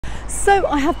So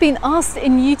I have been asked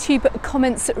in YouTube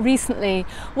comments recently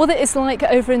what it is like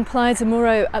over in Playa de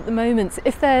Muro at the moment,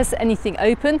 if there's anything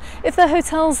open, if their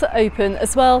hotels are open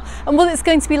as well, and what it's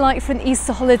going to be like for an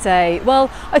Easter holiday.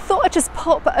 Well, I thought I'd just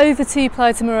pop over to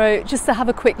Playa de Muro just to have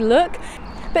a quick look.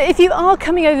 But if you are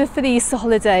coming over for the Easter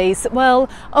holidays, well,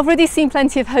 I've already seen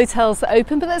plenty of hotels that are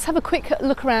open, but let's have a quick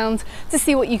look around to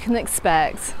see what you can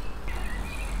expect.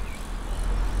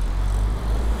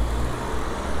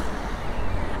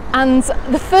 And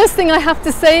the first thing I have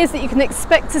to say is that you can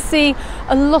expect to see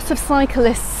a lot of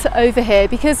cyclists over here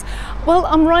because, well,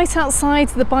 I'm right outside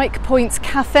the Bike Point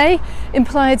Cafe in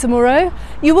Playa de Muro.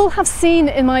 You will have seen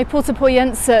in my Puerto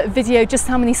Poyensa video just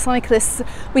how many cyclists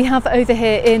we have over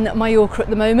here in Mallorca at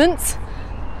the moment.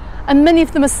 And many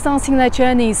of them are starting their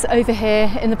journeys over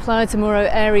here in the Playa de Muro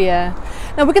area.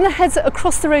 Now we're going to head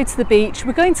across the road to the beach,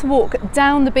 we're going to walk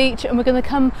down the beach and we're going to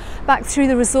come back through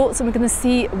the resorts and we're going to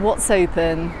see what's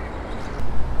open.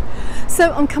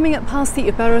 So I'm coming up past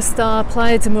the Iberostar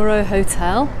Playa de Muro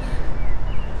Hotel.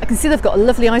 I can see they've got a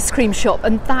lovely ice cream shop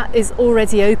and that is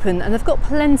already open, and they've got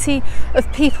plenty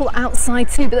of people outside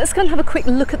too, but let's go and have a quick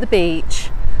look at the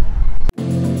beach.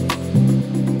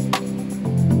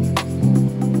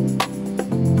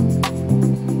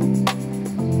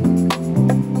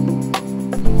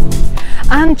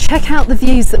 And check out the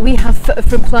views that we have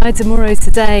from Playa de Muro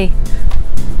today.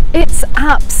 It's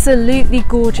absolutely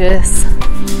gorgeous.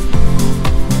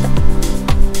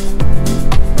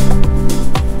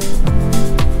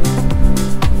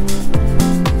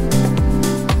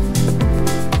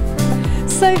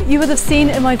 So you would have seen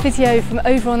in my video from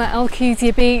over on at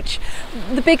Alcudia Beach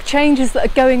the big changes that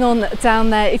are going on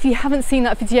down there. If you haven't seen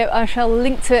that video, I shall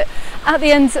link to it at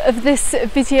the end of this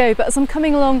video. But as I'm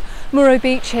coming along Muro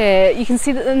Beach here, you can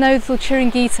see that there are no little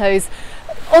chiringuitos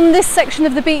on this section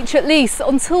of the beach, at least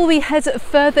until we head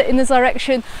further in the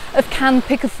direction of Can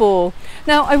Picafor.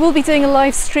 Now I will be doing a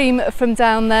live stream from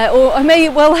down there, or I may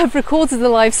well have recorded a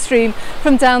live stream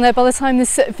from down there by the time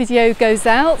this video goes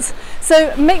out.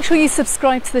 So make sure you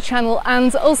subscribe to the channel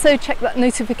and also check that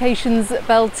notifications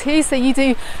bell too, so you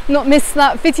do not miss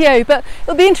that video. But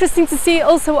it'll be interesting to see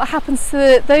also what happens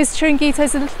to those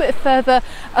chiringuitos a little bit further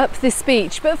up this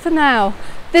beach. But for now,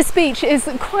 this beach is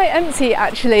quite empty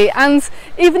actually, and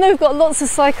even though we've got lots of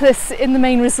cyclists in the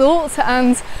main resort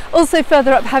and also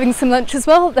further up having some lunch as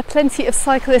well, there are plenty of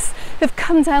cyclists who've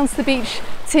come down to the beach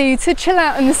to chill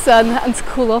out in the sun and to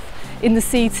cool off in the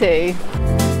sea too.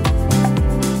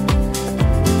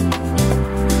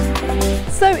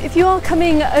 So if you are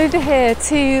coming over here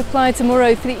to Playa de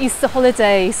Muro for the Easter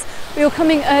holidays, or you're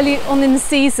coming early on in the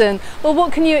season, well,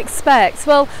 what can you expect?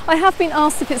 Well, I have been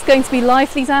asked if it's going to be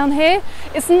lively down here.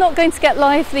 It's not going to get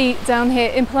lively down here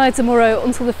in Playa de Muro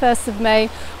until the 1st of May,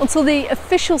 until the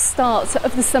official start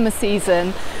of the summer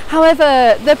season.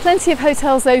 However, there are plenty of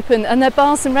hotels open and there are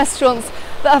bars and restaurants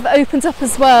that have opened up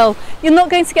as well. You're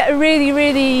not going to get a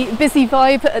really busy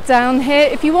vibe down here.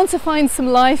 If you want to find some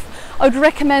life, I would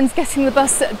recommend getting the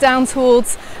bus down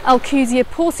towards Alcudia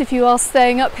Port if you are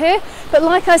staying up here. But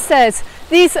like I said,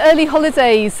 these early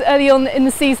holidays, early on in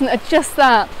the season, are just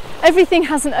that. Everything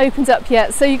hasn't opened up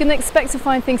yet, so you're going to expect to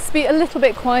find things to be a little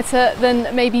bit quieter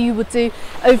than maybe you would do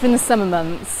over in the summer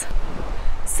months.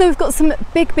 So we've got some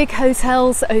big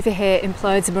hotels over here in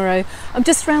Playa de Muro. I'm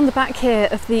just round the back here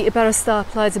of the Iberostar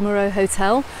Playa de Muro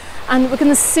Hotel, and we're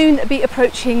going to soon be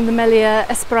approaching the Meliá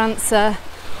Esperanza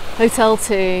Hotel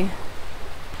too.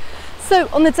 So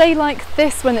on a day like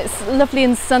this, when it's lovely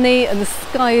and sunny and the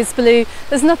sky is blue,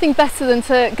 there's nothing better than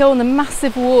to go on a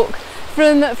massive walk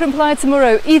from Playa de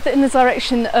Muro, either in the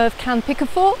direction of Can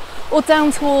Picafor or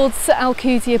down towards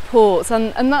Alcudia Port,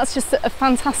 and that's just a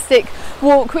fantastic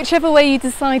walk whichever way you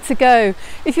decide to go.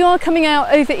 If you are coming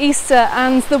out over Easter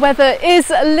and the weather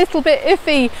is a little bit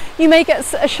iffy, you may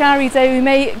get a showery day, we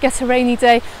may get a rainy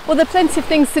day. Well, there are plenty of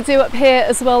things to do up here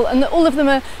as well, and all of them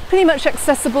are pretty much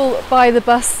accessible by the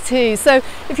bus too. So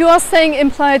if you are staying in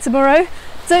Playa de Muro,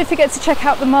 don't forget to check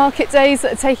out the market days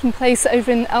that are taking place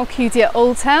over in Alcudia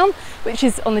Old Town, which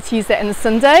is on the Tuesday and the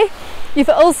Sunday. You've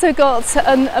also got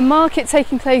a market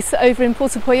taking place over in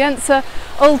Puerto Poyensa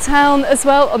Old Town as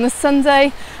well on the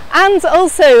Sunday, and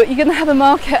also you're going to have a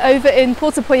market over in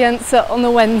Puerto Poyensa on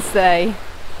the Wednesday.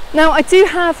 Now I do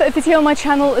have a video on my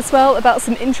channel as well about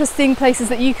some interesting places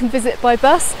that you can visit by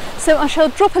bus, so I shall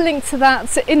drop a link to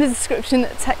that in the description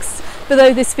text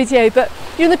below this video. But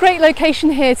you're in a great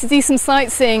location here to do some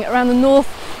sightseeing around the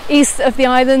north-east of the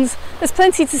island. There's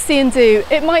plenty to see and do.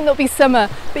 It might not be summer,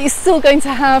 but you're still going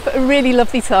to have a really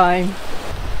lovely time.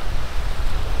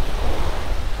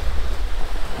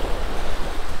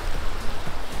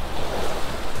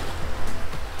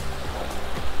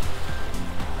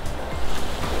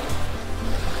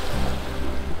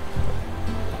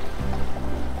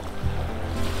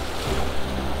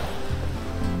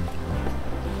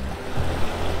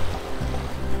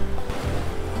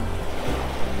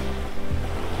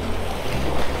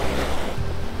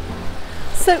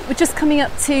 So we're just coming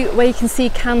up to where you can see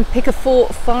Can Picker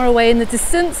Fort far away in the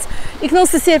distance. You can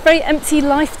also see a very empty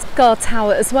lifeguard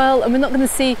tower as well, and we're not going to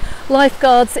see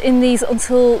lifeguards in these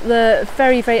until the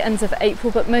very end of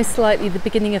April, but most likely the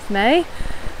beginning of May.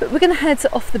 But we're going to head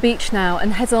off the beach now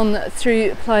and head on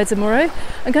through Playa de Muro.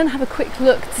 I'm going to have a quick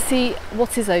look to see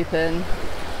what is open.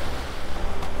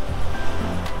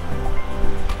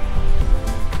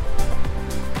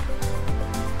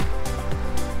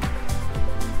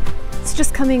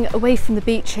 Just coming away from the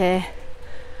beach here.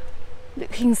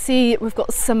 Look, you can see we've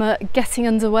got summer getting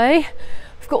underway.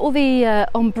 We've got all the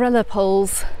umbrella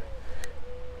poles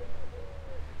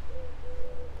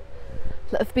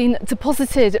that have been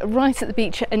deposited right at the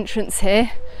beach entrance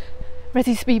here,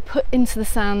 ready to be put into the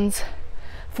sand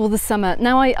for the summer.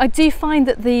 Now I do find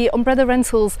that the umbrella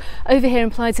rentals over here in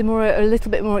Playa de Muro are a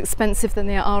little bit more expensive than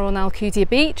they are on Alcudia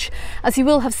Beach. As you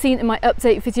will have seen in my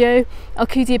update video,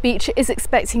 Alcudia Beach is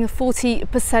expecting a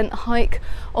 40% hike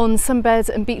on sunbed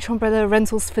and beach umbrella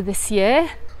rentals for this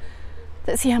year.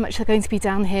 Let's see how much they're going to be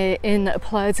down here in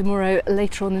Playa de Muro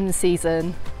later on in the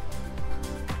season.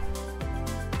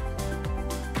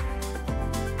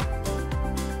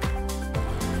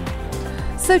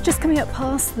 So just coming up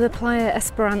past the Playa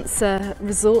Esperanza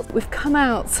resort, we've come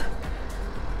out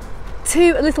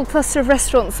to a little cluster of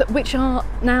restaurants which are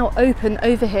now open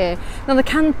over here. Now the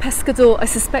Can Pescador, I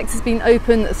suspect, has been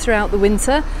open throughout the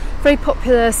winter. Very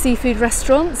popular seafood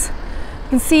restaurant. You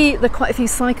can see there are quite a few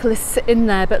cyclists in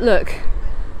there, but look,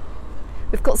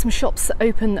 we've got some shops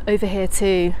open over here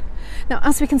too. Now,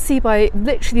 as we can see by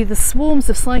literally the swarms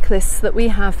of cyclists that we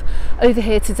have over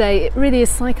here today, it really is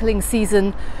cycling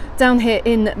season down here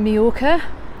in Mallorca.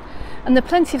 And there are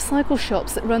plenty of cycle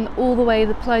shops that run all the way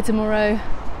the Playa de Muro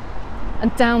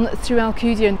and down through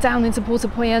Alcudia and down into Puerto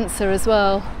Poyensa as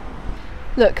well.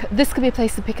 Look, this could be a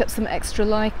place to pick up some extra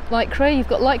lycra. You've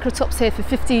got lycra tops here for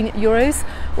 €15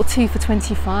 or 2 for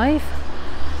 25.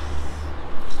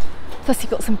 Plus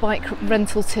you've got some bike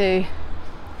rental too.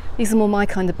 These are more my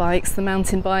kind of bikes, the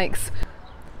mountain bikes,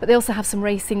 but they also have some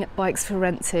racing bikes for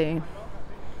rent too.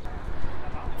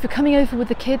 If you're coming over with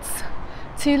the kids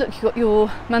too, look, you've got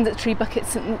your mandatory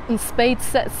buckets and spade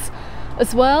sets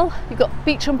as well. You've got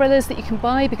beach umbrellas that you can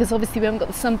buy because obviously we haven't got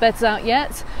the sunbeds out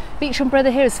yet. Beach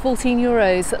umbrella here is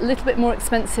 €14, a little bit more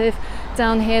expensive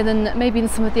down here than maybe in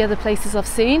some of the other places I've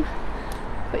seen.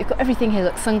 But you've got everything here,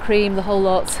 look, sun cream, the whole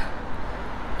lot.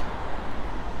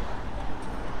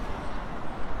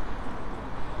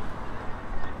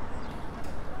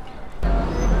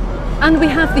 And we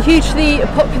have the hugely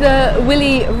popular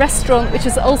Willy restaurant, which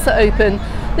is also open.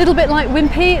 A little bit like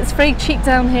Wimpy, it's very cheap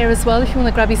down here as well if you want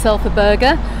to grab yourself a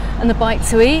burger and a bite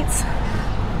to eat.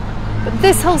 But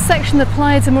this whole section of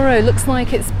Playa de Muro looks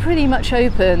like it's pretty much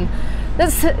open.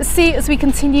 Let's see as we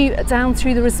continue down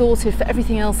through the resort if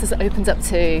everything else has opened up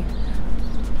too.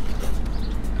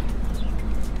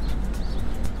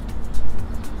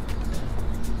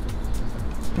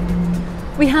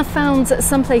 We have found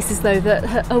some places though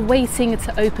that are waiting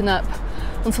to open up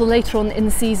until later on in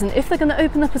the season, if they're going to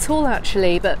open up at all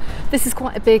actually, but this is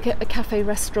quite a big cafe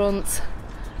restaurant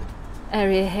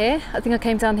area here. I think I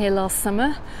came down here last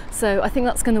summer, so I think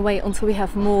that's going to wait until we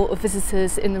have more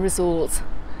visitors in the resort.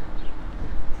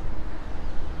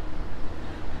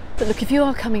 But look, if you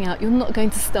are coming out, you're not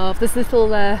going to starve. There's a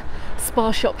little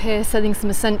spa shop here selling some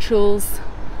essentials.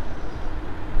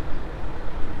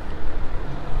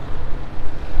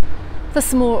 There's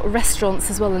some more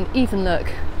restaurants as well, and even look,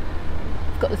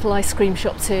 we've got a little ice cream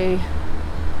shop too.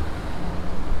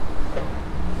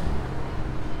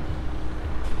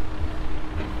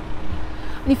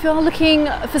 And if you are looking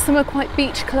for somewhere quite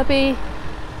beach clubby,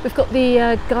 we've got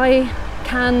the Guy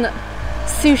Can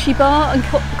Sushi Bar and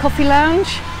Coffee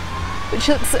Lounge, which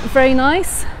looks very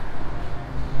nice.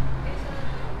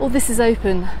 All this is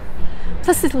open.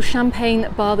 Plus a little champagne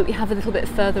bar that we have a little bit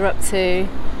further up too.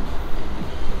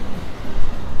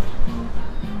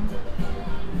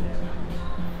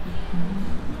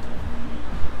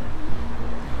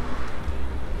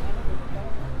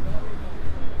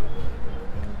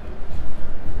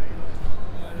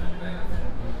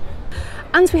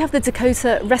 And we have the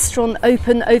Dakota restaurant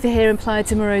open over here in Playa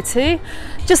de Muro too.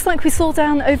 Just like we saw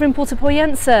down over in Puerto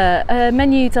Poyensa,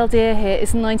 menu del dia here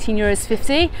is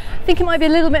 €19.50. I think it might be a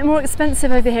little bit more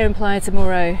expensive over here in Playa de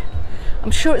Muro. I'm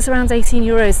sure it's around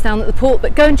 €18 down at the port,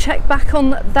 but go and check back on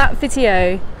that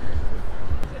video.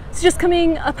 So just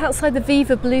coming up outside the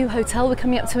Viva Blue Hotel, we're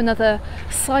coming up to another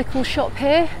cycle shop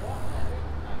here.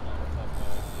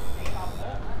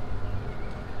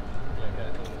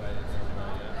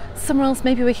 Somewhere else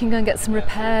maybe we can go and get some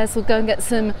repairs or go and get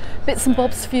some bits and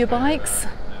bobs for your bikes.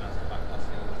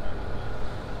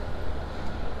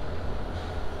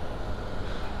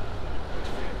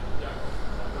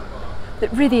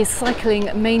 that really is cycling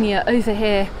mania over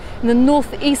here in the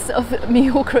northeast of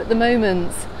Mallorca at the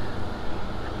moment.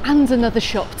 And another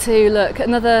shop too, look,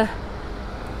 another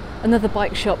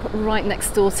bike shop right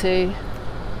next door too.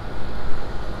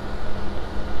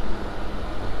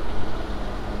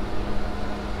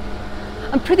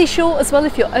 I'm pretty sure as well,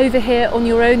 if you're over here on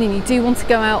your own and you do want to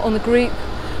go out on a group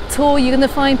tour, you're going to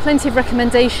find plenty of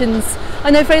recommendations.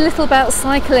 I know very little about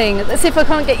cycling. Let's see if I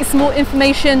can't get you some more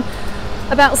information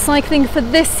about cycling for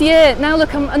this year. Now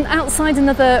look, I'm outside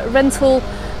another rental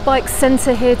bike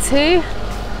centre here too.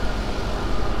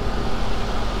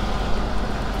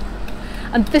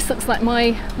 And this looks like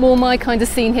more my kind of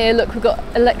scene here. Look, we've got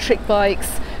electric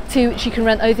bikes too, which you can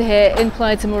rent over here in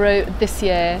Playa de Muro this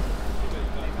year.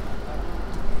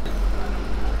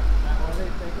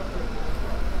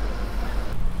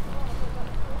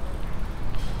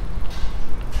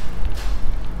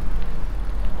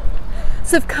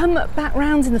 So I've come back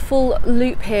round in the full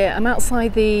loop here. I'm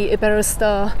outside the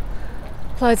Iberostar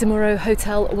Playa de Muro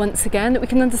hotel once again. We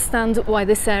can understand why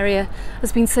this area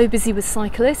has been so busy with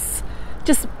cyclists,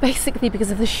 just basically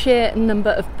because of the sheer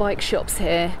number of bike shops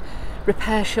here,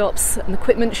 repair shops and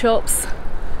equipment shops,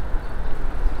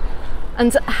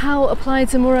 and how Playa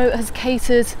de Muro has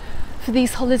catered for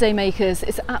these holiday makers.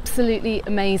 It's absolutely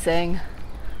amazing.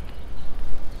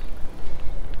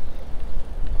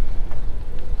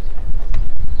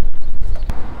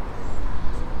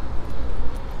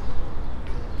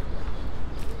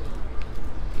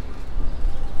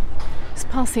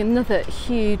 Passing another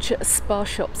huge spa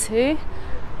shop too.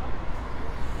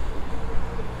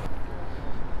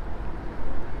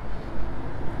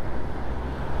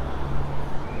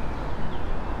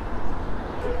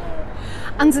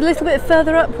 And a little bit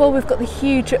further up, well, we've got the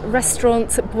huge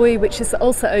restaurant Boy, which is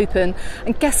also open.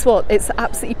 And guess what? It's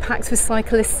absolutely packed with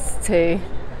cyclists too.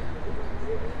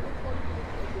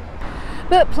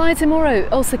 But Playa de Muro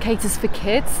also caters for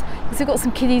kids, because we've got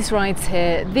some kiddies rides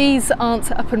here. These aren't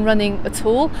up and running at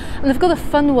all, and they've got a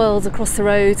fun world across the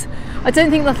road. I don't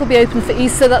think that'll be open for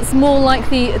Easter. That's more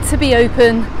likely to be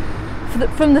open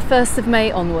from the 1st of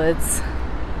May onwards.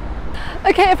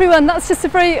 Okay everyone, that's just a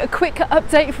very quick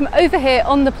update from over here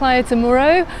on the Playa de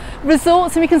Muro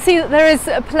resorts, and we can see that there is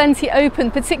plenty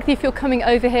open, particularly if you're coming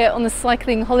over here on a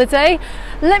cycling holiday.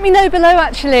 Let me know below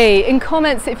actually in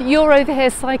comments if you're over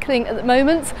here cycling at the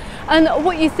moment and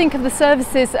what you think of the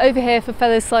services over here for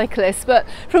fellow cyclists, but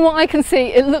from what I can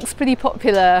see it looks pretty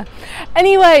popular.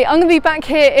 Anyway, I'm going to be back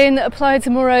here in Playa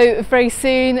de Muro very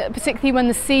soon, particularly when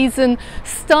the season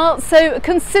starts, so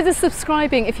consider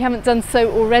subscribing if you haven't done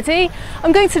so already.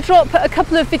 I'm going to drop a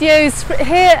couple of videos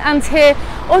here and here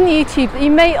on YouTube that you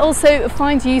may also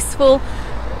find useful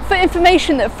for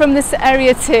information from this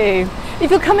area too.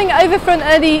 If you're coming over for an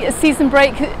early season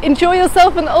break, enjoy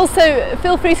yourself, and also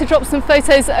feel free to drop some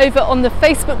photos over on the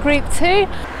Facebook group too.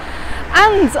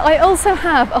 And I also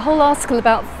have a whole article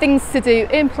about things to do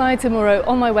in Playa de Muro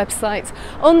on my website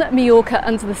on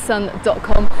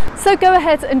majorcaunderthesun.com, so go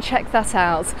ahead and check that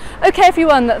out. Okay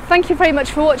everyone, thank you very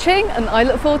much for watching, and I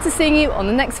look forward to seeing you on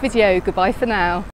the next video. Goodbye for now.